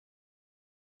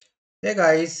Hey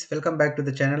guys, welcome back to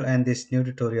the channel and this new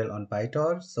tutorial on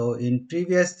Pytorch. So in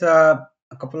previous a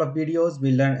couple of videos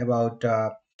we learned about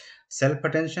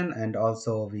self-attention and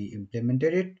also we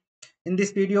implemented it. In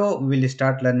this video we will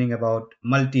start learning about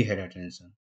multi-head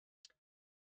attention.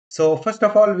 So first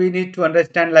of all we need to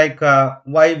understand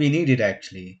why we need it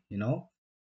actually.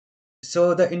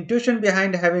 So the intuition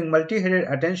behind having multi-headed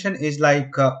attention is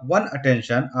one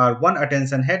attention or one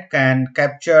attention head can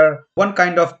capture one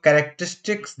kind of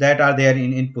characteristics that are there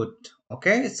in input.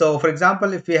 Okay, so for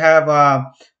example, if we have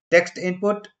text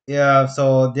input,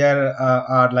 so there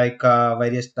are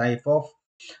various type of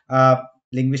uh,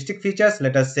 linguistic features.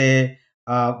 Let us say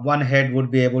one head would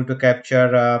be able to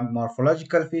capture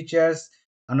morphological features,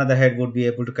 another head would be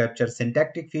able to capture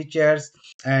syntactic features,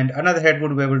 and another head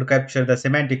would be able to capture the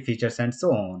semantic features and so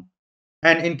on.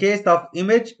 And in case of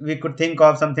image, we could think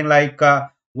of something like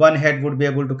one head would be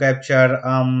able to capture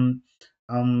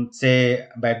say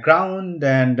background,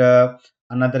 and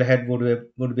another head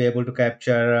would be able to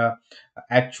capture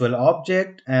actual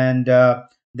object, and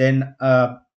then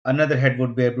another head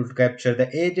would be able to capture the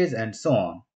edges and so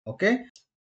on. Okay,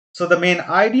 so the main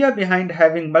idea behind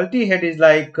having multi-head is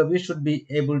we should be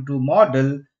able to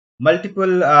model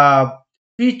multiple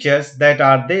features that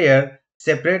are there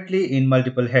separately in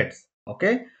multiple heads.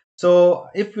 Okay, so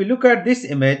if we look at this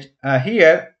image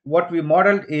here, what we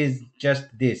modeled is just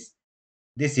this.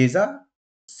 This is a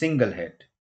single head.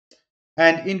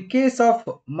 And in case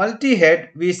of multi-head,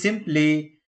 we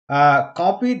simply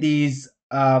copy these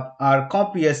or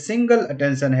copy a single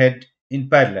attention head in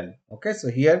parallel. Okay, so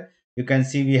here you can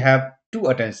see we have two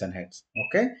attention heads.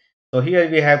 Okay, so here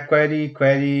we have query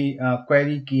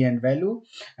key and value,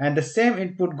 and the same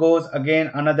input goes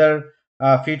again another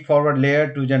feed forward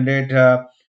layer to generate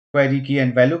query key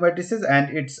and value matrices,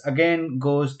 and it's again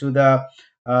goes to the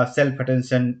self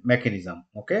attention mechanism.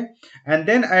 Okay, and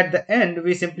then at the end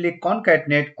we simply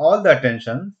concatenate all the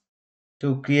attention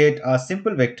to create a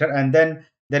simple vector, and then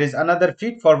there is another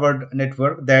feed forward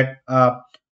network that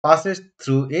passes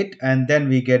through it, and then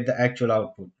we get the actual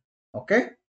output. Okay,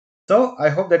 so I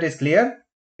hope that is clear.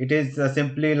 It is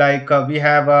simply we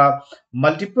have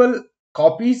multiple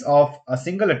copies of a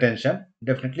single attention.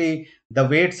 Definitely the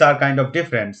weights are kind of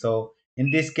different. So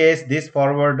in this case, this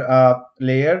forward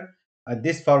layer,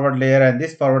 this forward layer and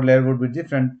this forward layer would be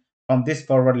different from this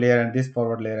forward layer and this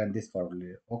forward layer and this forward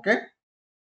layer. Okay,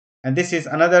 and this is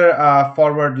another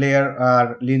forward layer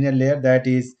or linear layer that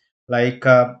is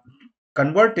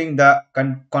converting the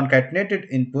concatenated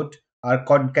input or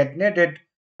concatenated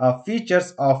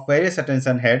features of various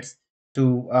attention heads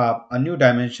to a new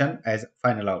dimension as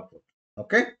final output.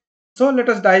 Okay, so let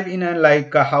us dive in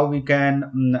and how we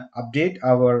can update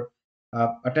our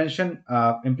attention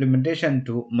implementation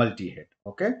to multi-head.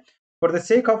 Okay, for the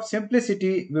sake of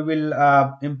simplicity we will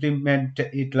implement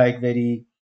it like very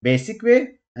basic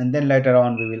way, and then later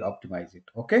on we will optimize it.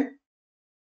 Okay,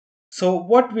 so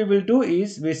what we will do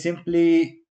is we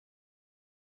simply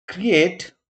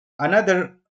create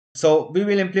another, so we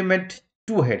will implement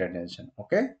two head attention.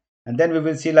 Okay, and then we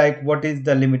will see what is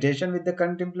the limitation with the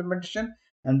current implementation,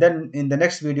 and then in the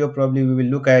next video probably we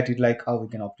will look at it like how we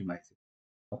can optimize it.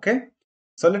 Okay,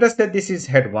 so let us say this is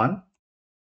head 1,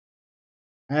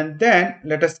 and then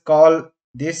let us call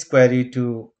this query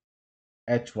to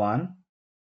h1,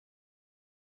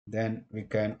 then we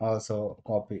can also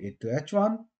copy it to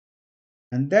h1,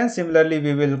 and then similarly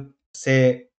we will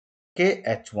say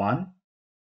kh1.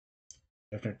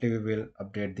 Definitely we will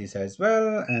update this as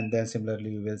well, and then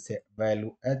similarly we will say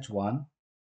value h1,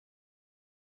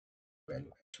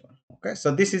 value h1. Okay,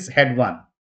 so this is head 1.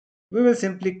 We will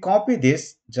simply copy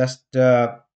this just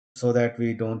so that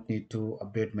we don't need to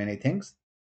update many things,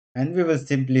 and we will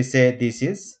simply say this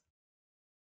is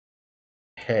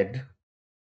head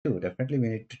 2. Definitely we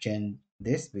need to change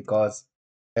this because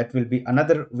that will be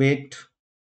another weight,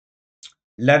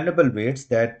 learnable weights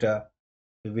that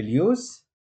we will use.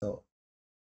 So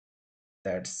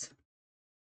that's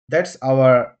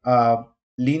our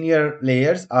linear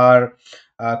layers are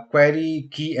query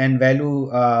key and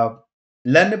value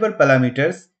learnable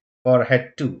parameters for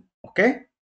head 2. Okay,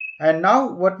 and now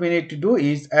what we need to do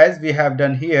is, as we have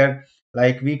done here,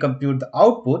 we compute the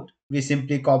output, we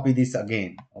simply copy this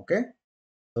again. Okay,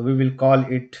 so we will call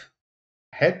it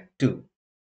head 2.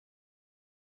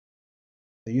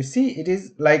 So you see it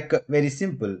is very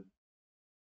simple.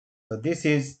 So this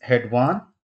is head 1,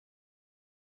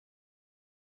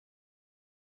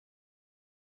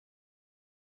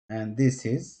 and this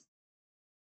is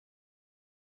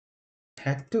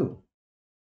head 2,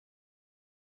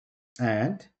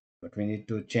 and but we need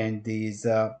to change these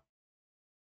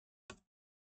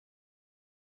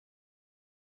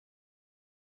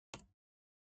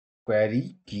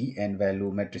query key and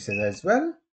value matrices as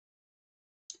well.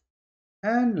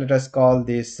 And let us call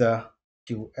this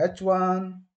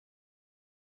QH1,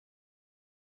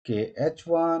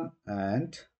 KH1,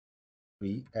 and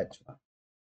VH1.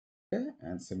 Okay,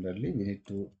 and similarly, we need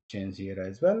to change here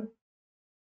as well.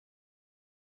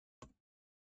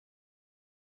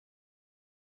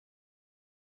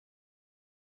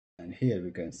 And here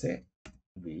we can say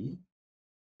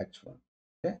VH1.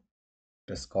 Okay,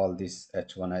 just call this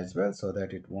H1 as well so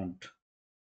that it won't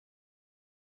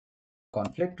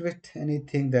conflict with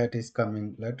anything that is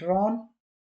coming later on.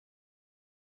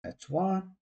 H1,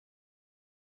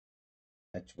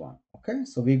 H1. Okay,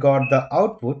 so we got the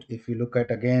output. If you look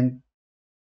at again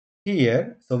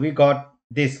here, so we got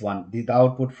this one, the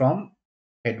output from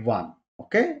head 1.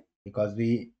 Okay, because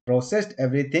we processed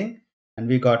everything and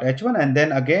we got H1, and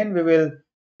then again we will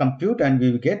compute and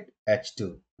we will get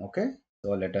H2. Okay,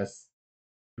 so let us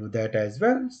do that as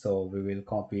well. So we will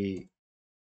copy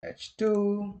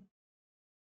H2,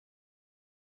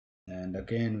 and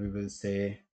again we will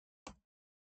say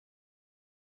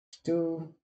H2,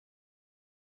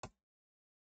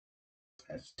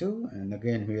 H2, and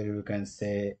again here we can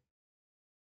say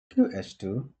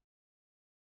QH2,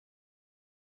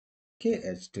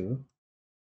 KH2,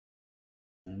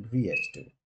 and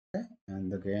VH2. Okay,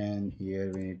 and again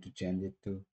here we need to change it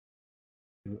to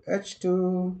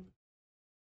QH2,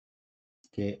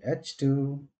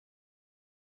 KH2,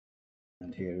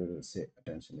 and here we will say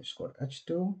attention is score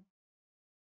H2.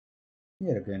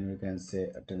 Here again we can say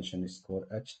attention is score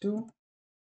H2,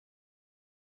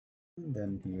 and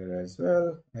then here as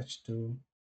well H2,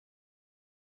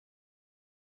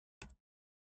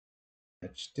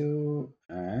 H2,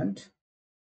 and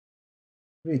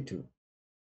V2.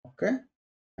 Okay,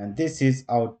 and this is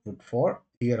output for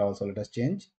here also. Let us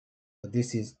change. So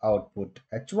this is output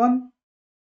H1.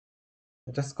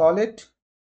 Let us call it,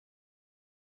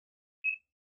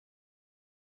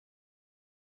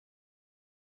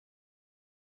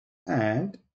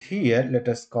 and here let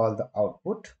us call the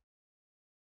output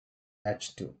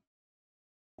H2.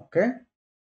 Okay,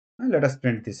 and let us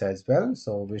print this as well.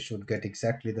 So we should get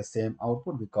exactly the same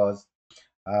output because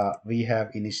we have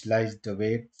initialized the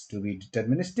weights to be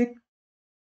deterministic.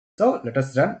 So let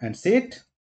us run and see it.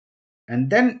 And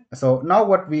then, so now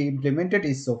what we implemented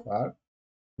is, so far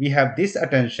we have this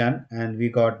attention and we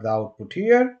got the output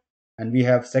here, and we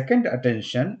have second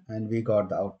attention and we got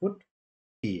the output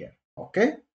here.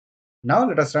 Okay, now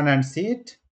let us run and see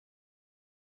it.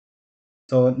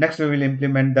 So next we will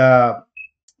implement the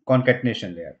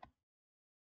concatenation layer.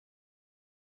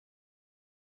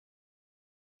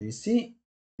 You see,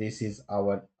 this is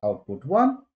our output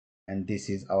 1 and this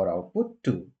is our output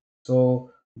 2.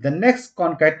 So the next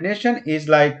concatenation is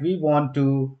like we want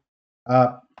to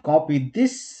copy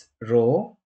this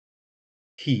row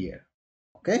here.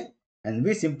 Okay, and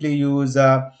we simply use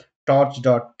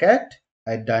torch.cat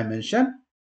at dimension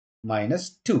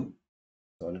 -2.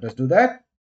 So let us do that.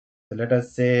 So let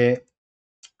us say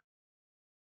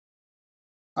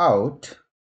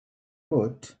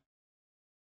output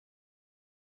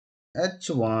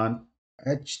h1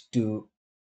 h2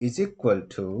 is equal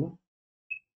to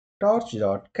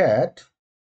torch.cat,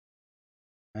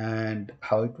 and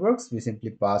how it works, we simply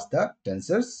pass the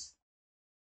tensors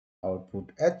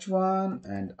output h1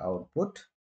 and output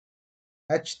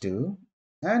h2,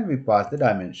 and we pass the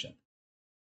dimension.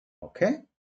 Okay,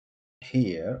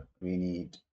 here we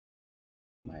need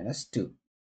 -2.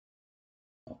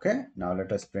 Okay, now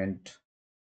let us print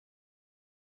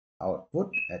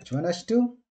output h1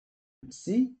 h2 and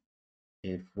see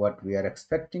if what we are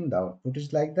expecting the output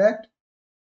is like that.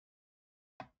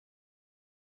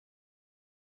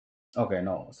 Okay,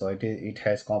 no, so it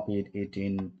has copied it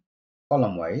in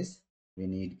column wise. We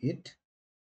need it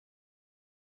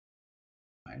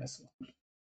 -1.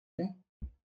 Okay,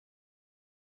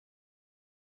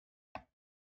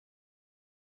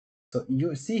 so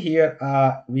you see here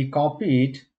we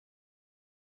copied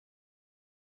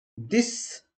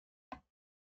this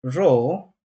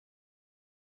row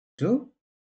to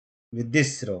with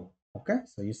this row. Okay,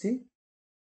 so you see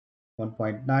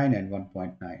 1.9 and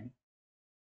 1.9,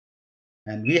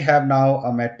 and we have now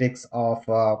a matrix of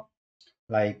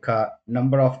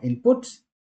number of inputs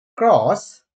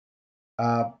cross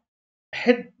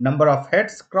head number of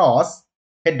heads cross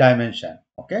head dimension.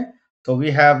 Okay, so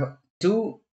we have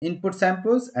two input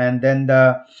samples, and then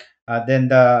the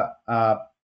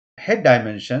head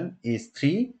dimension is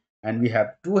 3, and we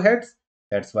have two heads.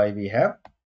 That's why we have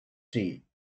 3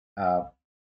 uh,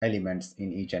 elements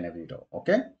in each and every row.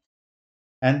 Okay,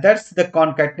 and that's the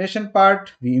concatenation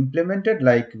part we implemented.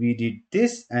 Like we did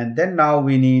this, and then now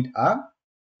we need a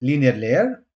linear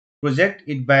layer, project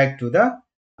it back to the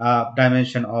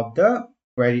dimension of the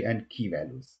query and key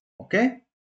values. Okay,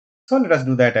 so let us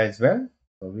do that as well.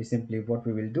 So we simply, what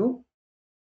we will do,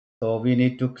 so we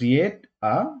need to create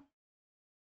a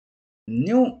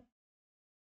new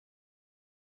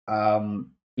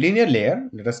linear layer.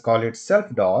 Let us call it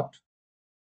self dot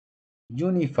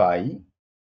unify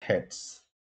heads.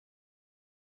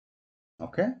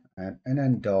 Okay, and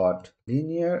nn dot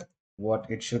linear, what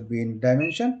it should be in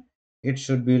dimension, it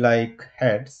should be like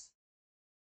heads.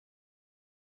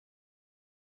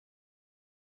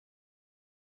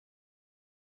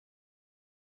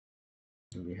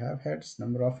 Do we have heads,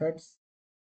 number of heads?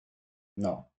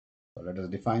 No. So let us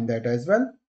define that as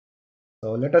well.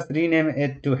 So let us rename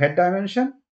it to head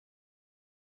dimension.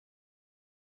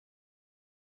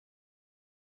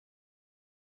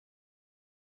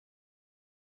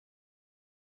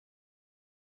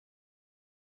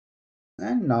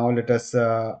 And now let us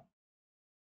add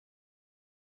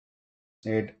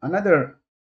another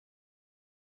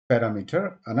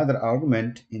parameter, another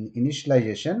argument in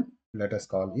initialization. Let us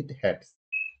call it heads.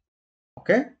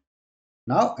 Okay.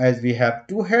 Now as we have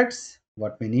two heads,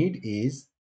 what we need is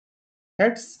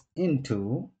heads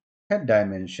into head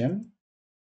dimension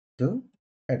to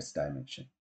heads dimension.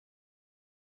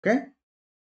 Okay.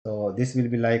 So this will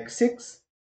be like 6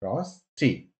 cross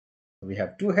 3. So we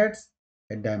have two heads,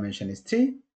 head dimension is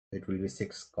 3, it will be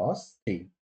 6 cross 3.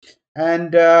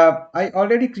 And I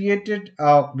already created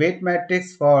a weight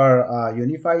matrix for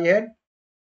unify head,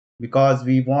 because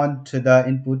we want the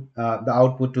input, the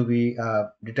output to be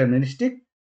deterministic,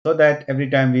 so that every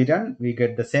time we run, we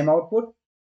get the same output.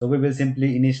 So we will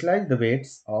simply initialize the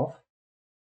weights of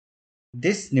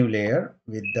this new layer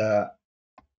with the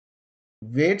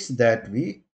weights that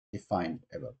we defined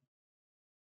above.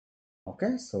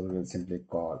 Okay, so we will simply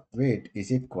call weight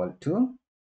is equal to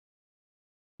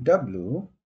w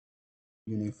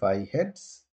unify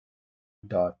heads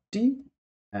dot t,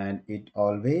 and it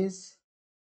always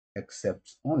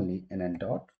accepts only nn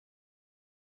dot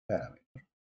parameter.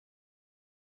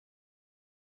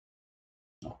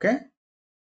 Okay,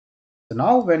 so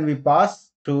now when we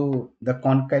pass to the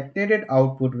concatenated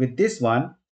output with this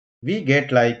one, we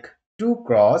get like 2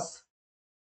 cross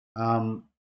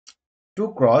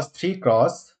 2 cross 3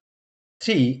 cross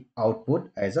 3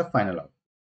 output as a final output.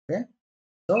 Okay,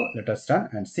 so let us run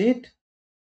and see it.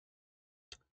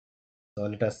 So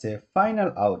let us say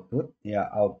final output, yeah,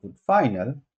 output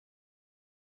final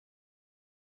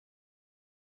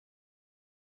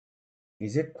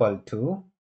is equal to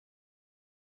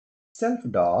self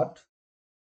dot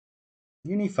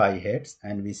unify heads,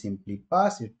 and we simply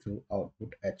pass it to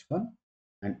output h1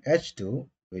 and h2,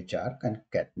 which are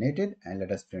concatenated, and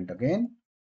let us print again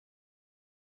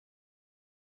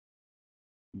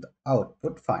the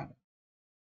output final.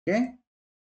 Okay,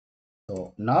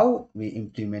 so now we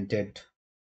implemented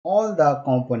all the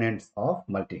components of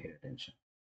multi-head attention.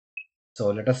 So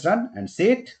let us run and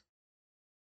see it.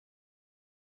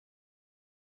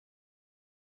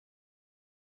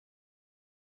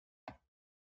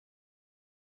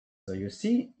 So you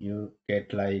see, you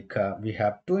get like we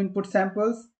have two input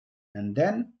samples, and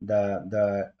then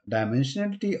the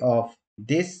dimensionality of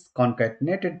this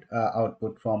concatenated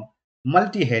output from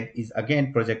multi-head is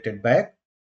again projected back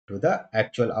to the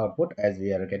actual output as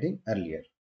we are getting earlier.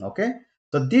 Okay,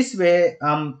 so this way,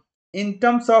 in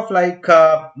terms of like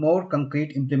more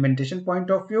concrete implementation point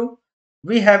of view,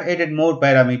 we have added more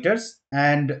parameters,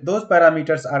 and those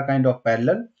parameters are kind of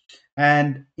parallel,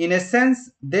 and in a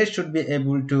sense they should be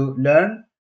able to learn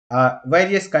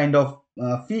various kind of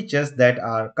features that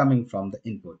are coming from the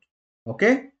input.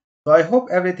 Okay, so I hope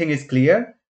everything is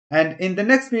clear, and in the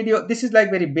next video, this is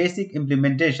like very basic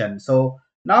implementation. So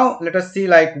now let us see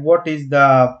like what is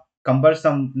the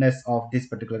cumbersomeness of this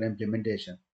particular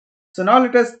implementation. So now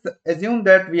let us assume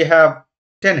that we have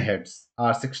 10 heads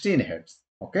or 16 heads.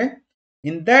 Okay,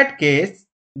 in that case,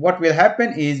 what will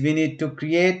happen is we need to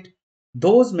create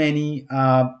those many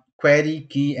query,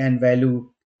 key and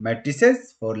value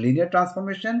matrices for linear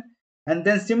transformation, and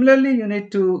then similarly you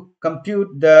need to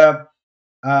compute the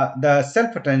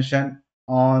self attention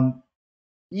on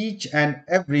each and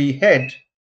every head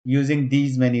using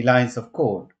these many lines of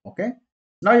code. Okay,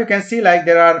 now you can see like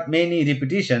there are many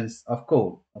repetitions of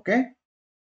code. Okay,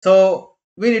 so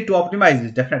we need to optimize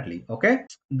this definitely. Okay,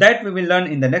 that we will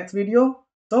learn in the next video,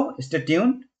 so stay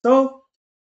tuned. So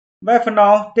bye for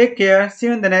now, take care, see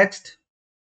you in the next.